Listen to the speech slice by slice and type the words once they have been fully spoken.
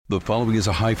The following is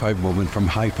a high five moment from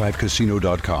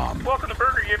highfivecasino.com. Welcome to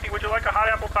Burger Yippee. Would you like a hot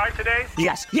apple pie today?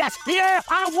 Yes, yeah,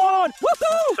 I won!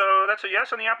 Woohoo! So that's a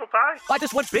yes on the apple pie? I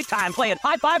just went big time playing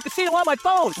High Five Casino on my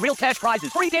phone. Real cash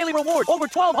prizes, free daily rewards, over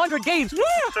 1,200 games. Yeah!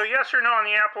 So yes or no on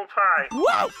the apple pie?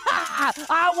 Whoa!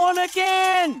 I won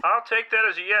again! I'll take that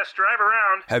as a yes. Drive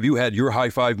around. Have you had your high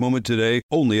five moment today?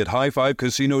 Only at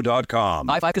highfivecasino.com.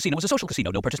 High Five Casino is a social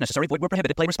casino. No purchase necessary. Void where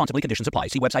prohibited. Play responsibly. Conditions apply.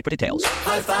 See website for details.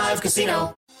 High Five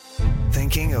Casino.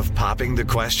 Thinking of popping the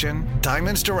question?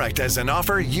 Diamonds Direct has an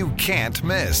offer you can't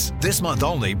miss. This month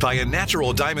only, buy a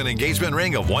natural diamond engagement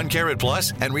ring of 1 carat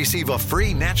plus and receive a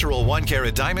free natural 1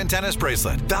 carat diamond tennis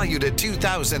bracelet valued at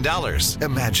 $2,000.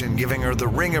 Imagine giving her the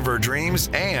ring of her dreams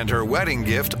and her wedding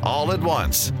gift all at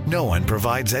once. No one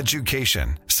provides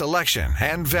education, selection,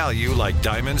 and value like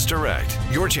Diamonds Direct.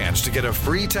 Your chance to get a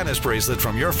free tennis bracelet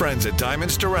from your friends at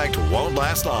Diamonds Direct won't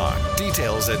last long.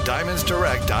 Details at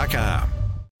diamondsdirect.com.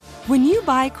 When you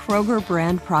buy Kroger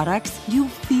brand products, you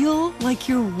feel like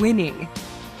you're winning.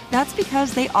 That's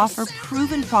because they offer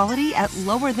proven quality at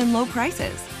lower than low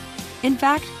prices. In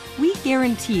fact, we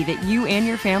guarantee that you and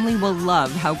your family will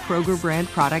love how Kroger brand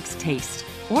products taste,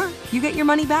 or you get your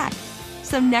money back.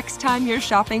 So next time you're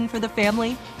shopping for the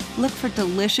family, look for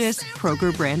delicious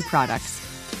Kroger brand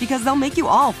products, because they'll make you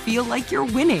all feel like you're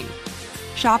winning.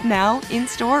 Shop now,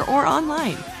 in-store, or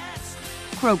online.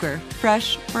 Kroger,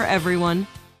 fresh for everyone.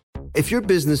 If your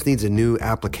business needs a new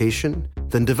application,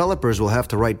 then developers will have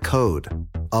to write code,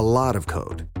 a lot of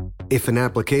code. If an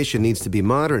application needs to be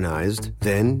modernized,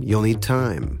 then you'll need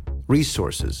time,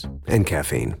 resources, and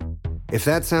caffeine. If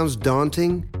that sounds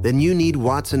daunting, then you need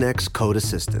Watson X Code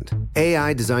Assistant,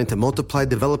 AI designed to multiply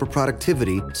developer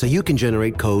productivity so you can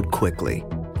generate code quickly.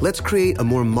 Let's create a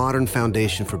more modern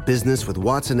foundation for business with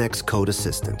Watson X Code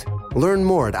Assistant. Learn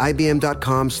more at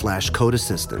ibm.com/code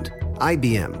assistant.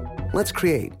 IBM. Let's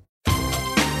create.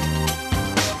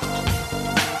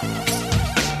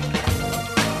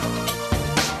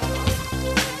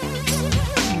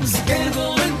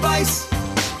 Scandal and vice,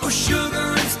 or sugar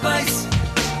and spice.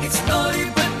 It's naughty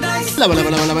but nice. Hello.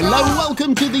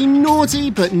 Welcome to the Naughty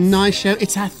But Nice Show.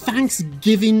 It's our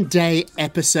Thanksgiving Day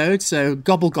episode, so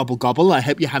gobble, gobble, gobble. I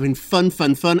hope you're having fun.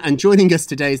 And joining us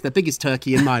today is the biggest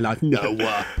turkey in my life,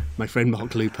 Noah, my friend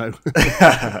Mark Lupo.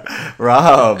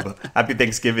 Rob, happy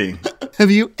Thanksgiving. Have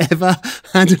you ever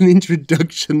had an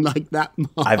introduction like that,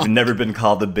 Mark? I've never been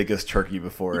called the biggest turkey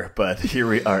before, but here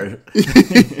we are.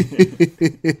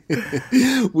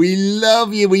 We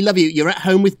love you. You're at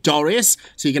home with Doris,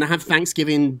 so you're going to have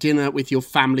Thanksgiving dinner with your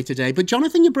family today. But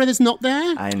Jonathan, your brother's not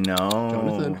there. I know.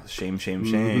 Jonathan. Shame.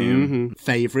 Mm-hmm.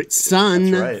 Favorite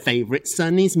son. That's right. Favorite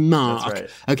son is Mark. That's right.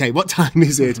 Okay, what time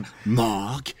is it,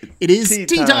 Mark? It is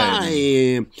tea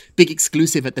time. Big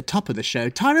exclusive at the top of the show.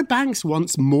 Tyra Banks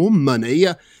wants more money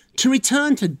to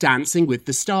return to Dancing with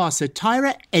the Stars. So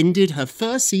Tyra ended her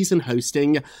first season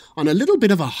hosting on a little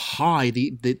bit of a high.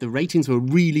 The ratings were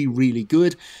really, really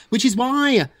good, which is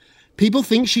why people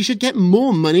think she should get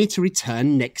more money to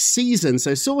return next season.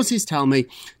 So sources tell me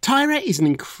Tyra is an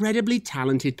incredibly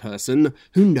talented person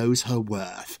who knows her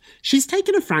worth. She's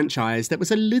taken a franchise that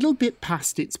was a little bit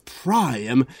past its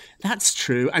prime, that's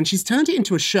true, and she's turned it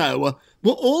into a show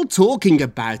we're all talking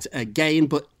about again,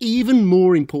 but even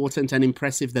more important and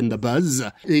impressive than the buzz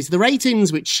is the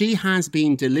ratings which she has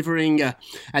been delivering. At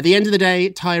the end of the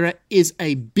day, Tyra is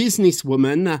a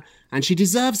businesswoman, and she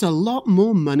deserves a lot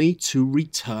more money to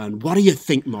return. What do you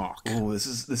think, Mark? Oh, this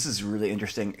is really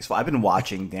interesting. So I've been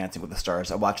watching Dancing with the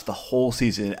Stars. I watched the whole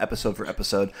season, episode for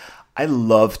episode. I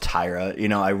love Tyra.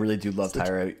 I really do love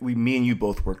Tyra. Me and you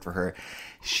both worked for her.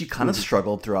 She kind of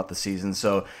struggled throughout the season,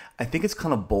 so I think it's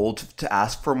kind of bold to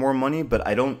ask for more money, but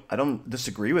I don't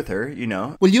disagree with her,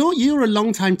 Well, you're a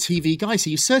long-time TV guy, so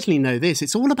you certainly know this.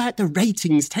 It's all about the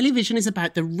ratings. Television is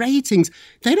about the ratings.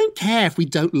 They don't care if we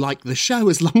don't like the show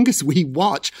as long as we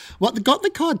watch. What got the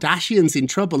Kardashians in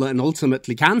trouble and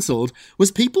ultimately cancelled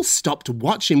was people stopped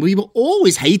watching. We were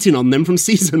always hating on them from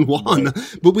season 1,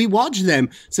 but we watched them.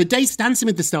 So Dancing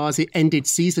with the Stars, it ended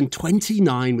season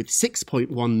 29 with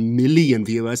 6.1 million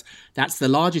viewers. That's the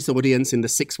largest audience in the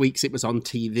 6 weeks it was on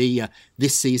TV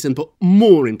this season. But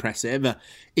more impressive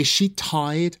is she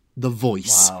tied The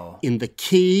Voice in the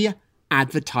key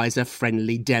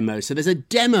advertiser-friendly demo. So there's a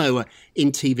demo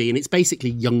in TV, and it's basically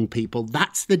young people.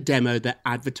 That's the demo that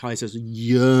advertisers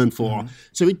yearn for.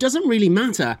 So it doesn't really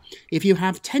matter if you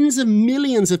have tens of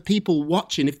millions of people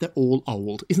watching if they're all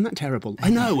old. Isn't that terrible? I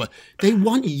know. They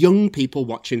want young people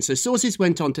watching. So sources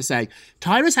went on to say,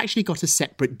 Tyra's actually got a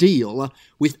separate deal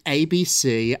with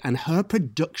ABC and her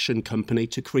production company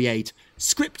to create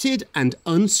scripted and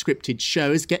unscripted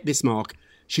shows. Get this, Mark.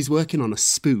 she's working on a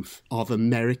spoof of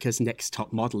America's Next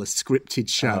Top Model, a scripted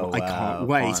show. Oh, I wow, can't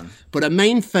wait. fun. But her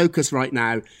main focus right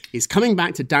now is coming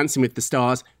back to Dancing with the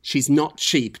Stars. She's not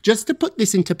cheap. Just to put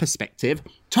this into perspective,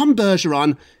 Tom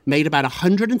Bergeron made about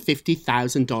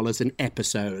 $150,000 an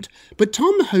episode. But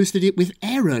Tom hosted it with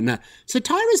Erin. So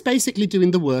Tyra's basically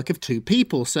doing the work of two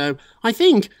people. So I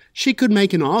think she could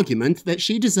make an argument that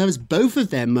she deserves both of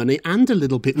their money and a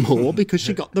little bit more because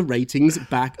she got the ratings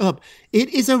back up. It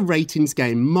is a ratings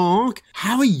game. Mark,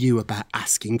 how are you about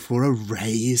asking for a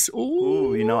raise?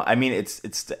 Ooh, you know, I mean,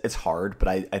 it's hard, but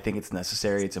I think it's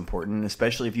necessary. It's important,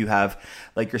 especially if you have,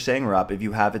 like you're saying, Rob, if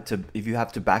you have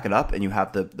to back it up and you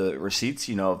have the receipts,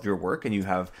 you know, of your work and you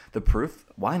have the proof.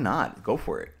 Why not? Go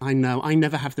for it. I know. I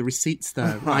never have the receipts,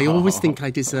 though. I always think I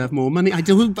deserve more money. I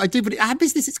do. But our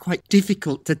business is quite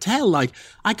difficult to tell. Like,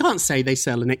 I can't say they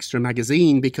sell an extra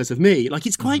magazine because of me. Like,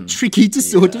 it's quite tricky to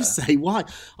sort of say why.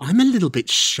 I'm a little bit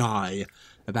shy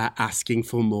about asking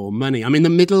for more money. I'm in the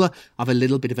middle of a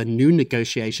little bit of a new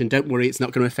negotiation. Don't worry, it's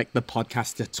not going to affect the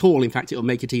podcast at all. In fact, it'll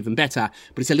make it even better.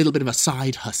 But it's a little bit of a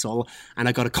side hustle, and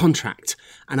I got a contract,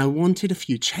 and I wanted a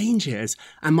few changes.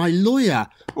 And my lawyer,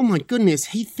 oh my goodness,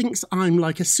 he thinks I'm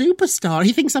like a superstar.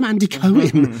 He thinks I'm Andy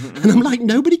Cohen. And I'm like,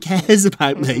 nobody cares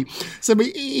about me. So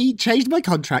he changed my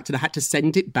contract, and I had to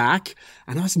send it back.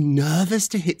 And I was nervous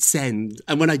to hit send.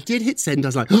 And when I did hit send, I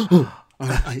was like,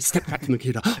 I stepped back from the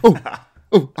computer.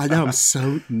 Oh, I know, I'm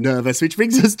so nervous, which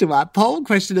brings us to our poll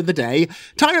question of the day.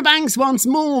 Tyra Banks wants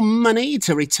more money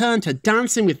to return to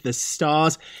Dancing with the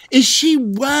Stars. Is she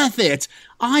worth it?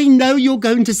 I know you're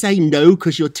going to say no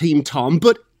because you're Team Tom,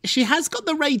 but she has got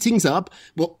the ratings up.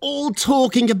 We're all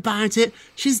talking about it.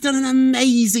 She's done an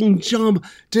amazing job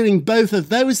doing both of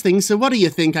those things. So what do you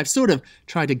think? I've sort of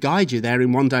tried to guide you there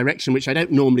in one direction, which I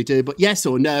don't normally do, but yes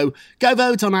or no. Go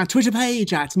vote on our Twitter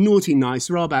page at Naughty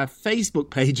Nice Rob. Our Facebook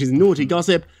page is Naughty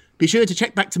Gossip. Be sure to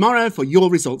check back tomorrow for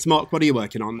your results. Mark, what are you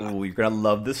working on? Oh, you're going to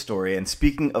love this story. And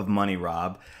speaking of money,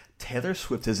 Rob, Taylor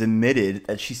Swift has admitted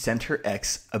that she sent her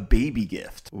ex a baby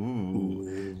gift. Ooh.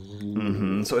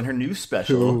 Mm-hmm. So in her new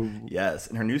special,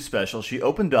 she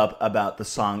opened up about the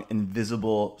song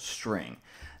Invisible String.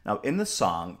 Now, in the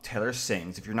song, Taylor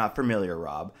sings, if you're not familiar,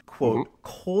 Rob, quote,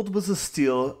 "Cold was the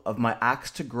steel of my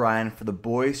axe to grind for the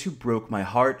boys who broke my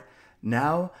heart.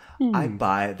 Now I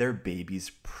buy their babies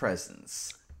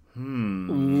presents."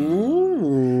 Ooh.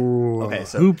 Okay,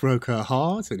 so who broke her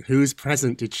heart and whose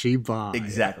present did she buy?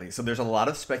 Exactly. So there's a lot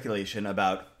of speculation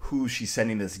about who she's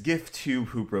sending this gift to,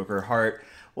 who broke her heart.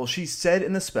 Well, she said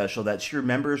in the special that she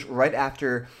remembers right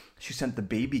after she sent the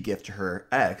baby gift to her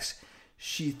ex,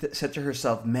 she said to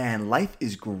herself, "Man, life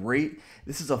is great.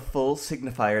 This is a full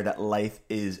signifier that life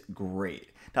is great."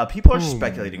 Now, people are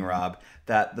speculating, Rob,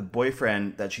 that the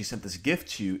boyfriend that she sent this gift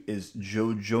to is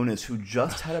Joe Jonas, who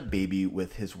just had a baby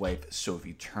with his wife,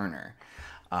 Sophie Turner.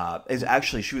 Is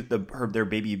actually their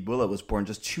baby Willow was born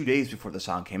just 2 days before the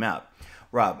song came out.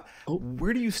 Rob,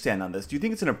 where do you stand on this? Do you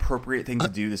think it's an appropriate thing to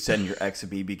do to send your ex a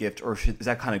baby gift, or is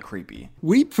that kind of creepy?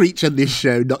 We preach on this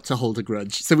show not to hold a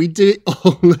grudge, so we do it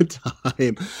all the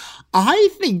time. I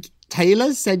think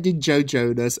Taylor sending Joe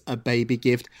Jonas a baby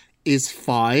gift is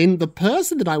fine. The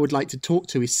person that I would like to talk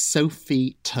to is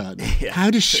Sophie Turner. Yeah. How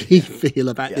does she feel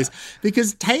about this?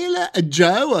 Because Taylor and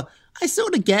Joe, I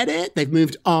sort of get it. They've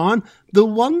moved on. The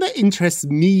one that interests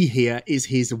me here is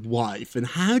his wife. And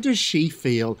how does she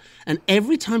feel? And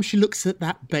every time she looks at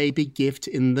that baby gift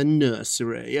in the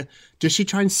nursery, does she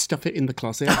try and stuff it in the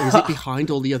closet? Or is it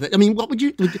behind all the other? I mean, what would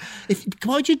you do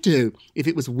if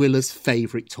it was Willa's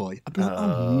favourite toy? I'd be like,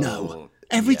 oh no.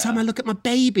 Every time I look at my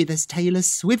baby, there's Taylor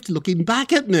Swift looking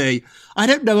back at me. I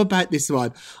don't know about this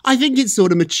one. I think it's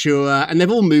sort of mature, and they've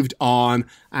all moved on.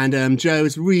 And Joe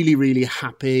is really, really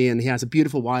happy, and he has a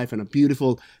beautiful wife and a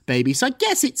beautiful baby. So I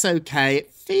guess it's okay.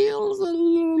 It feels a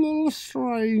little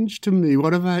strange to me.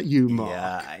 What about you, Mark?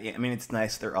 Yeah, I mean, it's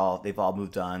nice. They've all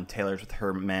moved on. Taylor's with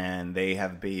her man. They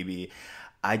have a baby.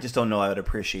 I just don't know. I would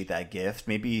appreciate that gift.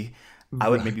 I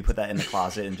would maybe put that in the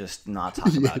closet and just not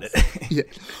talk about it. Yeah.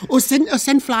 Or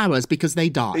send flowers because they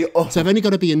die. So I've only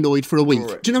got to be annoyed for a week.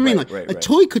 Right, do you know what I mean? Like a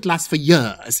toy could last for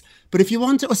years, but if you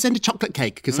want to, or send a chocolate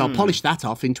cake because I'll polish that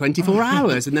off in 24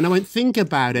 hours and then I won't think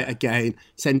about it again.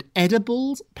 Send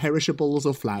edibles, perishables,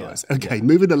 or flowers.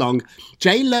 Moving along.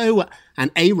 J-Lo and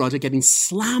A-Rod are getting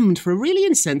slammed for a really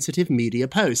insensitive media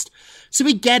post. So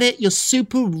we get it. You're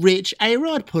super rich.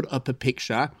 A-Rod put up a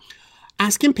picture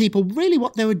asking people really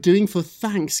what they were doing for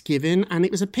Thanksgiving, and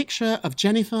it was a picture of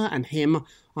Jennifer and him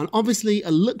on obviously a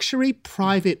luxury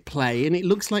private plane. It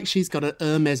looks like she's got an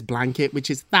Hermes blanket, which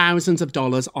is thousands of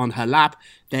dollars, on her lap.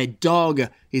 Their dog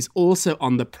is also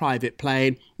on the private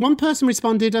plane. One person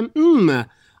responded,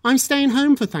 I'm staying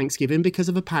home for Thanksgiving because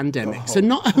of a pandemic. So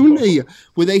not only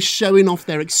were they showing off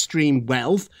their extreme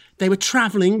wealth, they were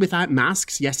travelling without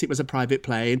masks. Yes, it was a private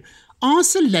plane. Are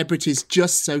celebrities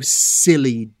just so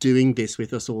silly doing this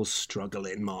with us all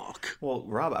struggling, Mark? Well,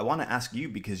 Rob, I want to ask you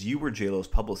because you were JLo's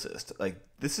publicist. Like,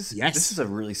 this is a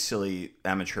really silly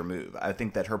amateur move. I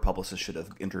think that her publicist should have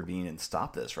intervened and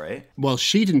stopped this, right? Well,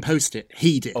 she didn't post it.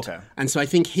 He did. Okay. And so I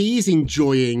think he's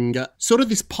enjoying sort of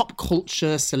this pop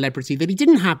culture celebrity that he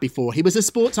didn't have before. He was a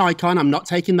sports icon. I'm not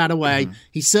taking that away.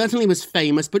 He certainly was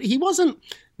famous, but he wasn't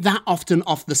that often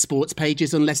off the sports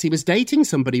pages unless he was dating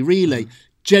somebody, really.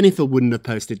 Jennifer wouldn't have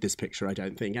posted this picture, I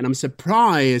don't think. And I'm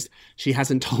surprised she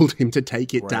hasn't told him to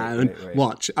take it down. Right.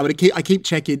 Watch. I keep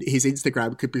checking his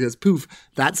Instagram because, poof,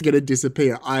 that's going to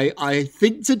disappear. I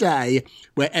think today,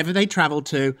 wherever they travel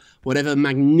to, whatever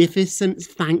magnificent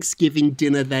Thanksgiving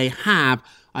dinner they have,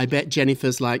 I bet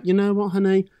Jennifer's like, you know what,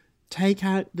 honey? Take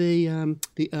out the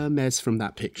Hermes from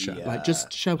that picture. Yeah. Like,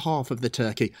 just show half of the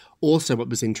turkey. Also, what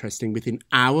was interesting, within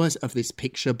hours of this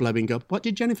picture blowing up, what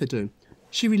did Jennifer do?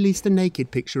 She released a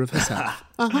naked picture of herself.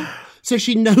 So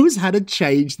she knows how to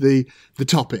change the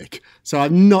topic. So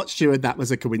I'm not sure that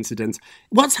was a coincidence.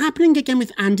 What's happening again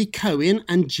with Andy Cohen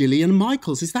and Jillian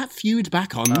Michaels? Is that feud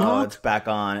back on, Mark? Oh, it's back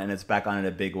on, and it's back on in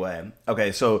a big way.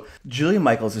 Okay, so Jillian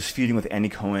Michaels is feuded with Andy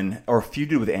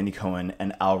Cohen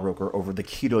and Al Roker over the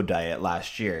keto diet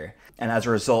last year. And as a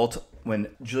result, when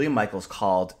Jillian Michaels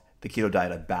called the keto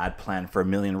diet a bad plan for a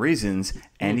million reasons,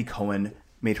 Andy Cohen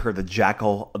made her the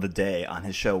jackal of the day on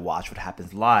his show Watch What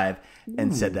Happens Live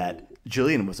and said that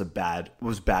Jillian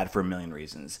was bad for a million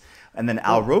reasons. And then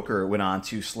Al Roker went on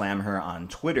to slam her on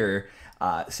Twitter,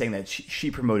 saying that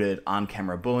she promoted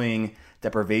on-camera bullying,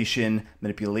 deprivation,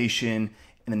 manipulation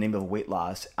in the name of weight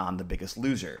loss on The Biggest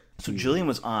Loser. So Jillian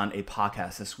was on a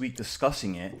podcast this week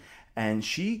discussing it, and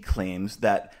she claims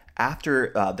that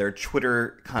after their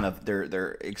Twitter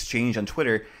their exchange on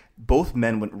Twitter, both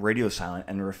men went radio silent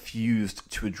and refused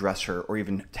to address her or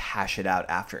even to hash it out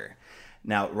after.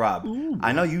 Now, Rob,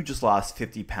 I know you just lost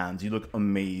 50 pounds. You look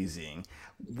amazing.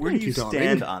 Where do you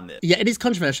stand on this? Yeah, it is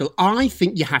controversial. I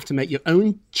think you have to make your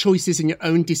own choices and your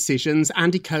own decisions.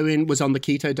 Andy Cohen was on the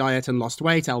keto diet and lost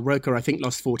weight. Al Roker, I think,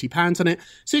 lost 40 pounds on it.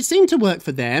 So it seemed to work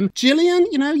for them. Jillian,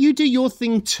 you do your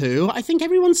thing too. I think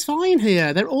everyone's fine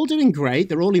here. They're all doing great.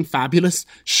 They're all in fabulous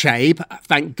shape.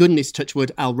 Thank goodness, touch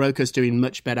wood, Al Roker's doing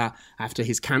much better after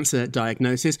his cancer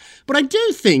diagnosis. But I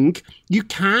do think you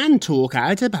can talk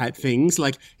out about things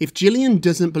like, if Jillian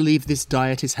doesn't believe this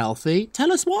diet is healthy,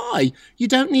 tell us why.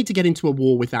 You don't need to get into a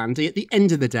war with Andy. At the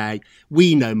end of the day,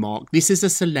 we know, Mark, this is a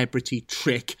celebrity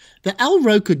trick that Al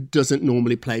Roker doesn't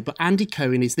normally play, but Andy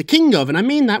Cohen is the king of, and I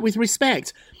mean that with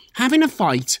respect. Having a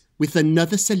fight with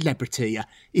another celebrity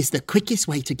is the quickest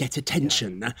way to get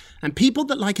attention. Yeah. And people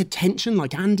that like attention,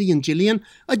 like Andy and Jillian,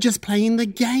 are just playing the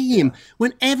game. Yeah.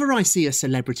 Whenever I see a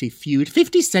celebrity feud,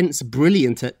 50 Cent's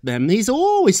brilliant at them. He's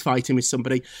always fighting with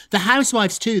somebody. The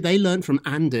Housewives too, they learned from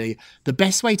Andy. The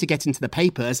best way to get into the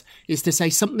papers is to say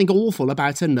something awful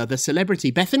about another celebrity.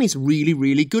 Bethany's really,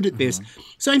 really good at this.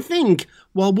 So I think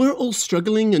while we're all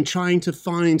struggling and trying to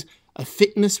find a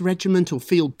fitness regimen or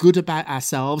feel good about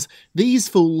ourselves, these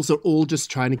fools are all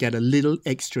just trying to get a little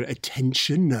extra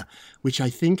attention, which I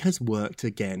think has worked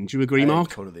again. Do you agree,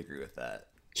 Mark? I totally agree with that.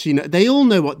 They all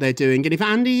know what they're doing, and if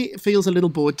Andy feels a little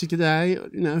bored today,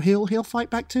 he'll fight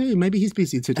back too. Maybe he's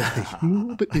busy today.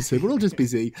 We're a bit busy. We're all just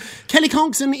busy. Kelly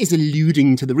Clarkson is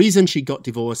alluding to the reason she got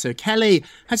divorced. So Kelly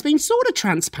has been sort of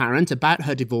transparent about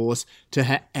her divorce to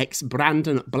her ex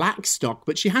Brandon Blackstock,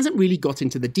 but she hasn't really got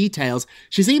into the details.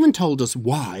 She's even told us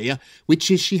why,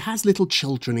 which is she has little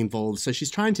children involved. So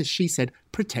she's trying to, she said,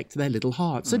 protect their little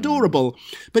hearts. Adorable.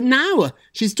 But now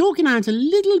she's talking out a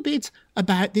little bit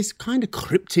about this kind of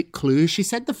cryptic clue. She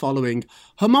said the following.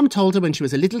 Her mom told her when she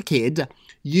was a little kid,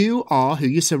 you are who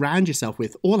you surround yourself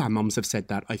with. All our moms have said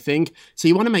that, I think. So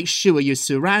you want to make sure you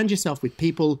surround yourself with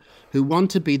people who want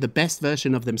to be the best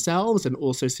version of themselves and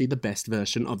also see the best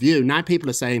version of you. Now people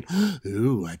are saying,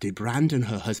 ooh, did Brandon,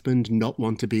 her husband, not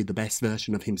want to be the best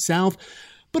version of himself?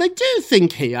 But I do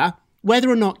think here,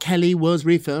 whether or not Kelly was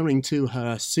referring to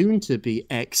her soon-to-be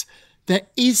ex, there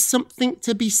is something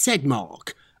to be said,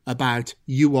 Mark, about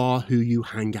you are who you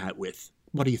hang out with.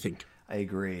 What do you think? I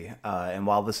agree. And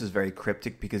while this is very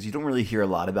cryptic because you don't really hear a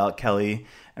lot about Kelly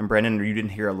and Brendan, or you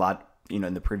didn't hear a lot,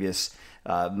 in the previous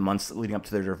months leading up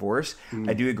to their divorce,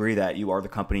 I do agree that you are the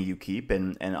company you keep,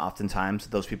 and oftentimes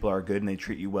those people are good and they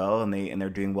treat you well and they're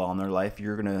doing well in their life.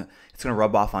 It's gonna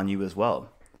rub off on you as well.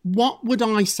 what would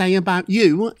I say about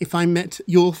you if I met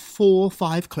your 4 or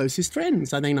 5 closest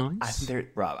friends? Are they nice?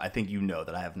 Rob, I think you know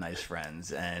that I have nice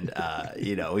friends, and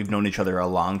we've known each other a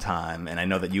long time, and I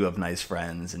know that you have nice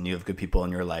friends, and you have good people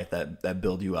in your life that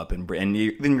build you up, and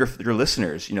even your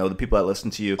listeners, the people that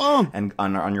listen to you, and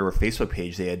on your Facebook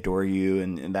page, they adore you,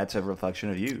 and that's a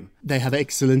reflection of you. They have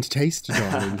excellent taste,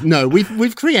 darling. No,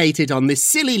 we've created on this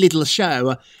silly little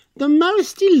show the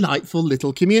most delightful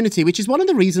little community, which is one of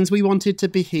the reasons we wanted to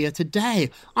be here today.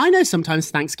 I know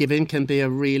sometimes Thanksgiving can be a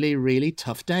really, really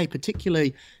tough day,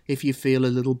 particularly if you feel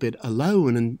a little bit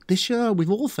alone. And this year,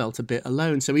 we've all felt a bit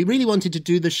alone. So we really wanted to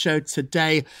do the show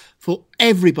today for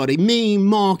everybody, me,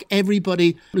 Mark,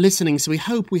 everybody listening. So we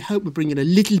hope we're bringing a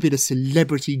little bit of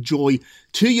celebrity joy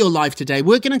to your life today.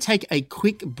 We're going to take a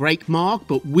quick break, Mark,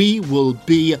 but we will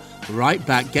be right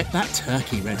back. Get that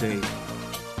turkey ready.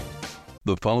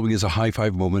 The following is a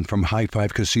high-five moment from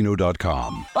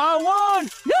highfivecasino.com. I won!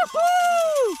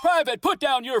 Yahoo! Private, put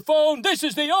down your phone. This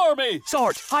is the Army.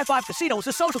 Sarge, High Five Casino is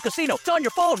a social casino. It's on your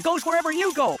phone. Goes wherever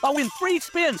you go. I win free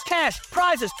spins, cash,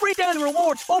 prizes, free daily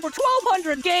rewards, over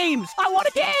 1,200 games. I won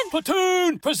again.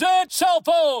 Platoon, present cell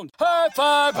phone. High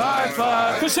Five. High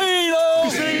Five.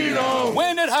 Casino.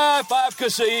 Win at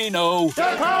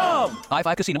highfivecasino.com. High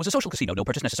Five Casino is a social casino. No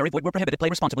purchase necessary. Void where prohibited. Play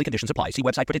responsibly. Conditions apply. See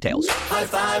website for details. High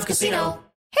Five Casino.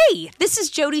 Hey, this is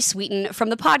Jody Sweeten from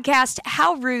the podcast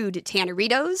How Rude,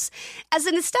 Tanneritos. As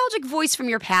a nostalgic voice from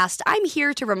your past, I'm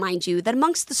here to remind you that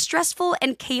amongst the stressful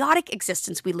and chaotic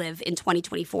existence we live in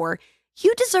 2024,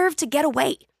 you deserve to get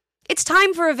away. It's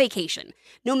time for a vacation,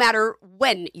 no matter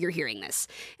when you're hearing this.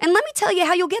 And let me tell you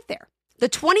how you'll get there. The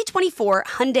 2024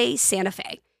 Hyundai Santa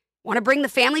Fe. Want to bring the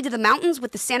family to the mountains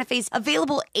with the Santa Fe's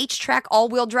available H-Track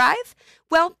all-wheel drive?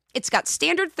 Well, it's got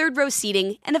standard third-row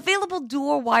seating and available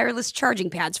dual wireless charging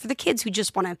pads for the kids who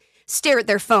just want to stare at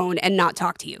their phone and not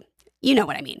talk to you. You know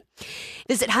what I mean.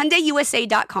 Visit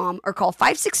HyundaiUSA.com or call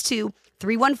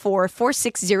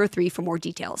 562-314-4603 for more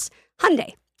details.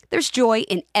 Hyundai. There's joy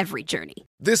in every journey.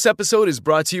 This episode is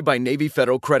brought to you by Navy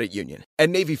Federal Credit Union. At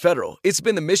Navy Federal, it's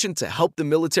been the mission to help the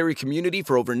military community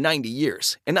for over 90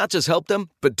 years. And not just help them,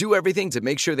 but do everything to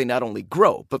make sure they not only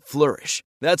grow, but flourish.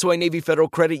 That's why Navy Federal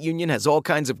Credit Union has all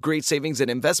kinds of great savings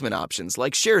and investment options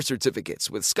like share certificates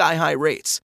with sky-high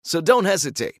rates. So don't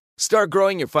hesitate. Start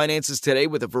growing your finances today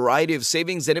with a variety of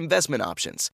savings and investment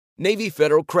options. Navy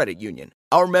Federal Credit Union.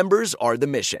 Our members are the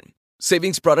mission.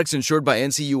 Savings products insured by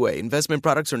NCUA. Investment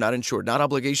products are not insured, not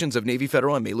obligations of Navy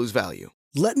Federal and may lose value.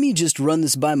 "Let me just run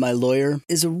this by my lawyer"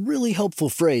 is a really helpful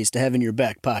phrase to have in your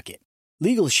back pocket.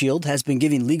 Legal Shield has been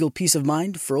giving legal peace of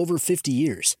mind for over 50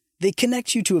 years. They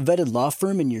connect you to a vetted law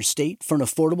firm in your state for an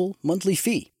affordable monthly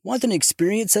fee. Want an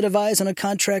experienced set of eyes on a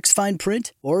contract's fine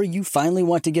print? Or you finally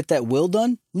want to get that will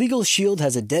done? Legal Shield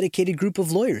has a dedicated group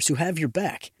of lawyers who have your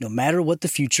back, no matter what the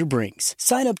future brings.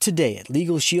 Sign up today at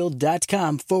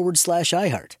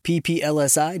LegalShield.com/iHeart.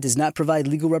 PPLSI does not provide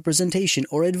legal representation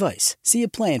or advice. See a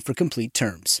plan for complete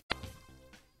terms.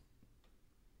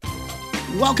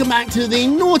 Welcome back to the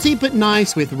Naughty But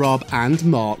Nice with Rob and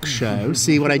Mark show.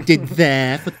 See what I did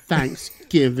there for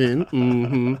Thanksgiving?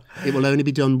 Mm-hmm. It will only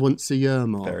be done once a year,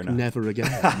 Mark. Fair enough. Never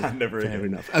again. Never Fair again.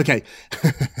 enough. Okay,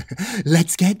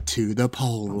 let's get to the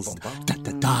polls.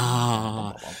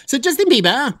 Da-da-da. So Justin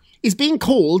Bieber is being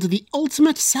called the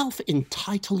ultimate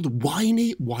self-entitled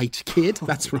whiny white kid.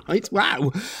 That's right.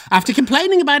 Wow. After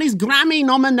complaining about his Grammy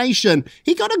nomination,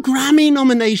 he got a Grammy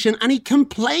nomination and he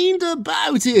complained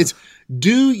about it.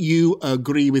 Do you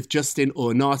agree with Justin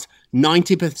or not?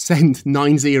 90%,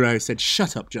 90 said,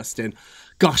 shut up, Justin.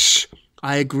 Gosh,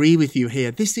 I agree with you here.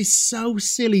 This is so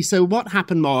silly. So what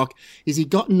happened, Mark, is he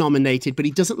got nominated, but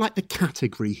he doesn't like the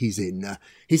category he's in.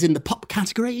 He's in the pop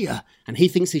category, and he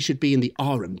thinks he should be in the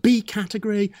R&B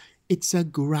category. It's a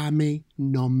Grammy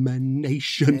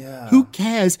nomination. Yeah. Who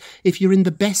cares if you're in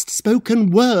the best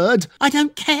spoken word? I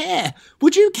don't care.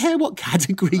 Would you care what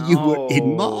category you were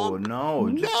in, Mark?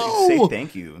 No. Just say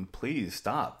thank you and please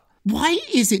stop. Why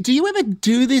is it? Do you ever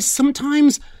do this?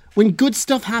 Sometimes when good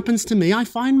stuff happens to me, I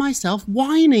find myself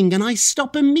whining and I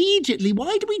stop immediately.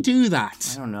 Why do we do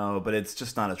that? I don't know, but it's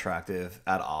just not attractive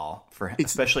at all.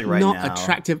 Especially right now. It's not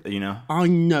attractive. You know? I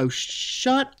know.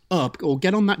 Shut up or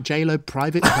get on that J-Lo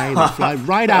private plane and fly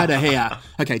right out of here.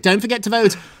 Okay, don't forget to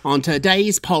vote on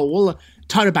today's poll.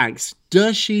 Tyra Banks,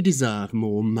 does she deserve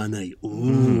more money?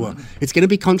 Ooh, It's going to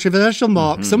be controversial,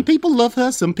 Mark. Some people love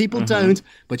her, some people don't,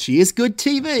 but she is good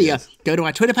TV. Yes. Go to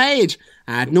our Twitter page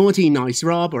at Naughty Nice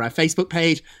Rob or our Facebook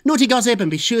page, Naughty Gossip, and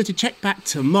be sure to check back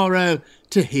tomorrow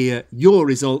to hear your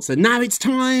results. And now it's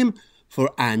time for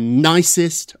our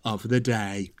nicest of the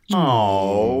day.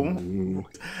 Oh.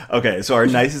 Okay, so our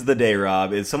nicest of the day,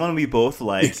 Rob, is someone we both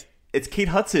like. It's Kate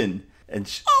Hudson.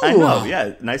 And I know,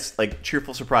 yeah, nice, like,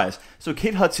 cheerful surprise. So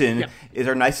Kate Hudson is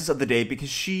our nicest of the day because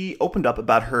she opened up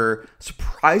about her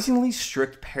surprisingly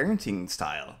strict parenting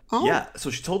style. Oh. Yeah, so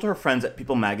she told her friends at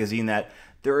People Magazine that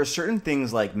there are certain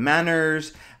things like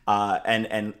manners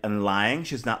and lying.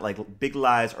 She's not like big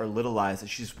lies or little lies that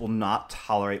she just will not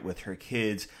tolerate with her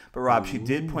kids. But Rob, she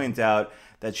did point out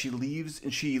that she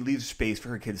leaves space for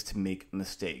her kids to make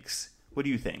mistakes. What do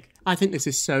you think? I think this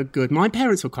is so good. My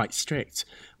parents were quite strict,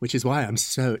 which is why I'm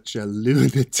such a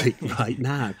lunatic right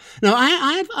now. No,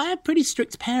 I have pretty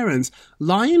strict parents.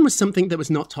 Lying was something that was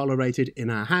not tolerated in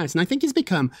our house. And I think it's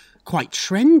become quite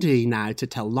trendy now to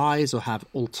tell lies or have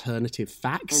alternative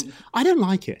facts. I don't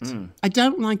like it. I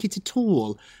don't like it at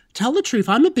all. Tell the truth.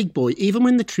 I'm a big boy, even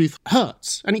when the truth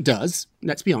hurts. And it does.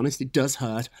 Let's be honest, it does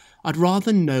hurt. I'd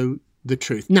rather know the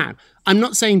truth. Now, I'm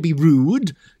not saying be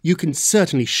rude. You can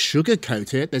certainly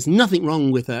sugarcoat it. There's nothing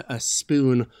wrong with a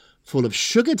spoon full of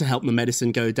sugar to help the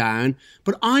medicine go down.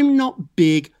 But I'm not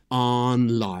big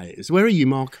on lies. Where are you,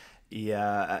 Mark?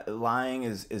 Yeah, lying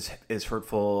is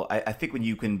hurtful. I think when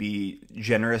you can be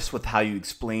generous with how you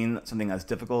explain something that's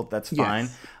difficult, that's fine.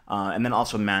 Yes. And then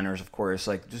also manners, of course,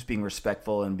 like just being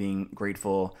respectful and being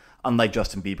grateful. Unlike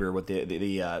Justin Bieber with the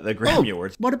Grammy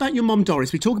Awards. What about your mom,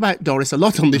 Doris? We talk about Doris a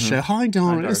lot on this show. Hi,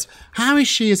 Doris. How is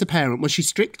she as a parent? Was she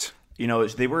strict? You know,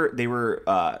 they were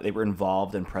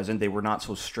involved and present. They were not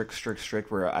so strict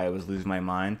where I was losing my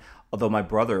mind. Although my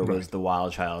brother was the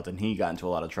wild child, and he got into a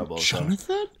lot of trouble.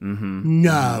 Jonathan? So. Mm-hmm.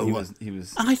 No. He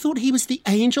was. I thought he was the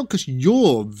angel, because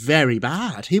you're very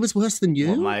bad. He was worse than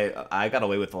you. Well, I got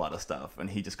away with a lot of stuff, and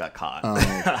he just got caught.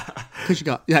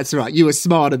 Because that's right. You were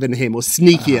smarter than him, or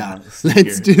sneakier.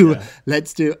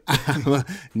 Let's do our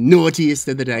naughtiest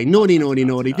of the day.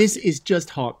 Naughty. This is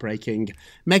just heartbreaking.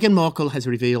 Meghan Markle has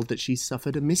revealed that she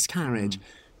suffered a miscarriage.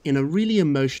 In a really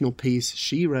emotional piece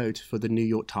she wrote for the New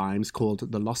York Times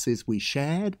called The Losses We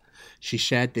Shared, she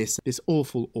shared this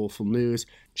awful, awful news.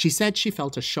 She said she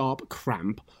felt a sharp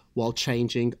cramp while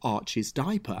changing Archie's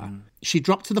diaper. She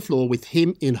dropped to the floor with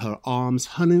him in her arms,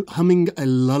 humming a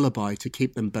lullaby to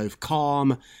keep them both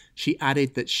calm. She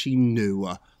added that she knew,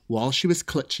 while she was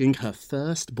clutching her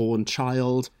firstborn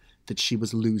child, that she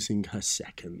was losing her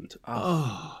second.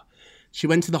 She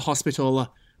went to the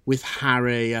hospital with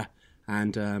Harry,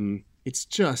 and it's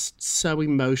just so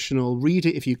emotional. Read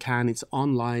it if you can. It's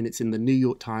online. It's in the New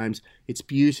York Times. It's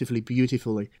beautifully,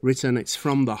 beautifully written. It's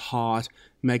from the heart.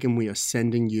 Meghan, we are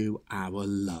sending you our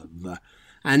love.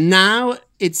 And now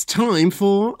it's time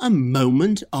for a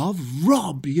moment of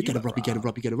Rob. You get a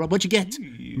Rob. What'd you get?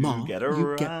 Mom, get a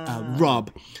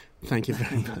Rob. Thank you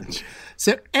very much.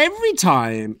 So every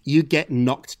time you get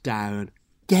knocked down,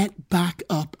 get back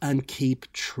up and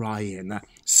keep trying.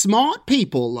 Smart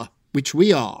people, which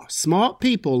we are, smart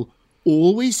people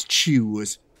always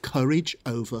choose courage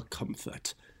over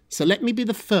comfort. So let me be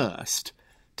the first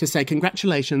to say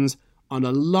congratulations on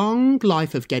a long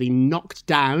life of getting knocked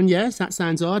down. Yes, that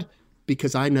sounds odd,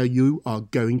 because I know you are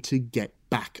going to get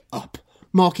back up.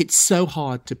 Mark, it's so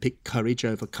hard to pick courage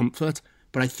over comfort,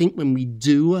 but I think when we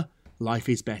do, life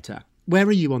is better. Where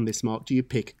are you on this, Mark? Do you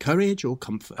pick courage or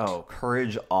comfort? Oh,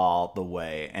 courage all the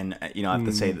way. And, I have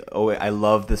to say, I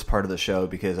love this part of the show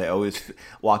because I always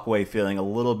walk away feeling a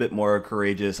little bit more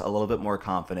courageous, a little bit more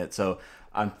confident. So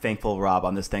I'm thankful, Rob,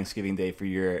 on this Thanksgiving Day for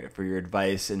your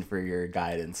advice and for your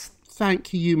guidance.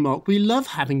 Thank you, Mark. We love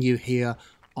having you here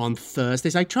on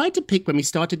Thursdays. I tried to pick, when we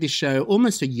started this show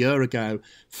almost a year ago,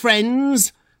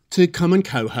 friends to come and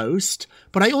co-host,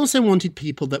 but I also wanted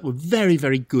people that were very,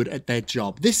 very good at their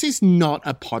job. This is not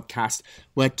a podcast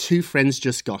where two friends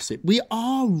just gossip. We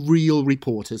are real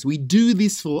reporters. We do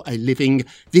this for a living.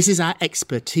 This is our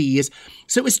expertise.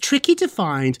 So it was tricky to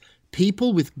find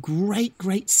people with great,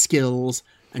 great skills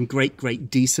and great, great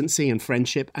decency and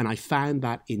friendship, and I found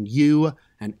that in you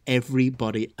and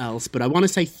everybody else. But I want to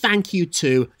say thank you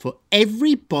too for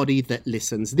everybody that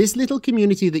listens. This little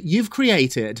community that you've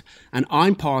created and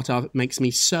I'm part of makes me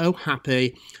so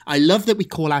happy. I love that we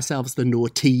call ourselves the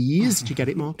Naughties. Did you get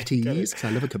it, Mark? Teas? Because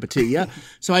I love a cup of tea. Yeah?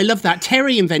 So I love that.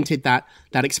 Terry invented that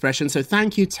expression. So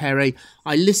thank you, Terry.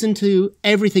 I listen to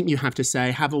everything you have to say.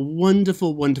 Have a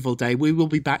wonderful, wonderful day. We will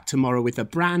be back tomorrow with a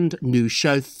brand new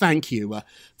show. Thank you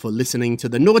for listening to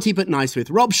the Naughty But Nice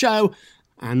with Rob show.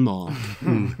 And Mark.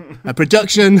 A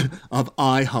production of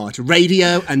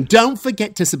iHeartRadio. And don't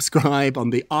forget to subscribe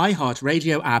on the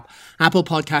iHeartRadio app, Apple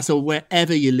Podcasts, or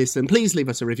wherever you listen. Please leave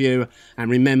us a review. And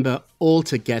remember, all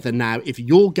together now, if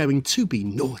you're going to be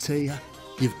naughty,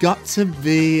 You've got to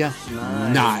be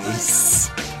nice.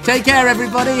 Take care,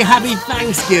 everybody. Happy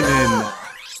Thanksgiving.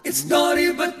 It's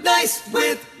naughty but nice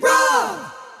with Rob.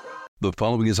 The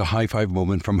following is a high five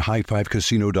moment from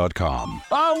highfivecasino.com.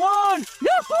 I won!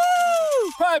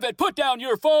 Yahoo! Private, put down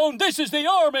your phone. This is the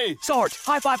Army. Sarge,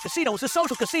 High Five Casino is a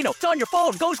social casino. It's on your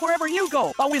phone, goes wherever you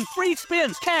go. I win free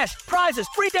spins, cash, prizes,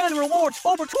 free daily rewards,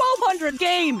 over 1,200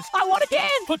 games. I won again.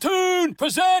 Platoon,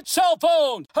 present cell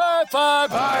phone. High Five.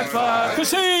 High Five.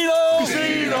 Casino.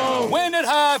 Casino. Win at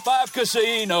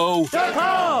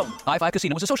highfivecasino.com. High Five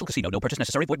Casino is a social casino. No purchase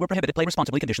necessary. Void where prohibited. Play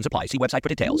responsibly. Conditions apply. See website for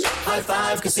details. High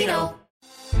Five Casino.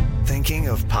 Thinking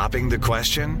of popping the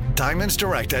question? Diamonds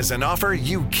Direct has an offer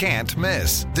you can't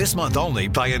miss. This month only,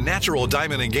 buy a natural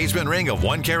diamond engagement ring of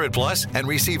 1 carat plus and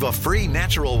receive a free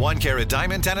natural 1 carat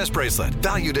diamond tennis bracelet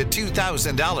valued at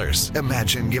 $2,000.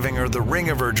 Imagine giving her the ring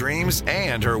of her dreams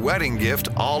and her wedding gift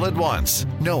all at once.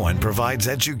 No one provides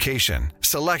education,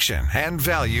 selection, and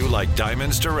value like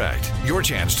Diamonds Direct. Your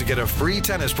chance to get a free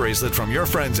tennis bracelet from your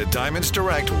friends at Diamonds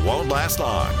Direct won't last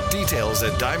long. Details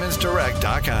at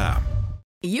diamondsdirect.com.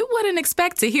 You wouldn't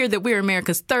expect to hear that we're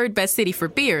America's third best city for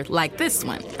beer like this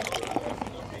one.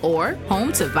 Or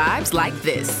home to vibes like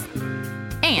this.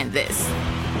 And this.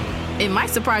 It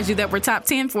might surprise you that we're top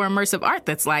 10 for immersive art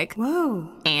that's like, whoa.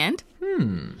 And,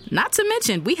 not to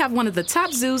mention, we have one of the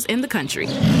top zoos in the country.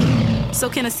 So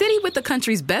can a city with the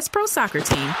country's best pro soccer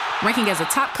team, ranking as a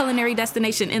top culinary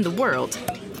destination in the world,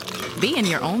 be in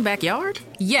your own backyard?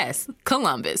 Yes,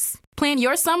 Columbus. Plan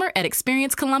your summer at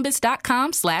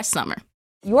experiencecolumbus.com/summer.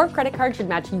 Your credit card should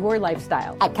match your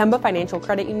lifestyle. At Kemba Financial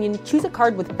Credit Union, choose a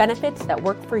card with benefits that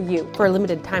work for you. For a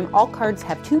limited time, all cards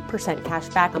have 2% cash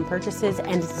back on purchases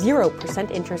and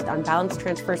 0% interest on balance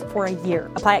transfers for a year.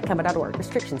 Apply at Kemba.org.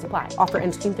 Restrictions apply. Offer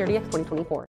ends June 30th, 2024.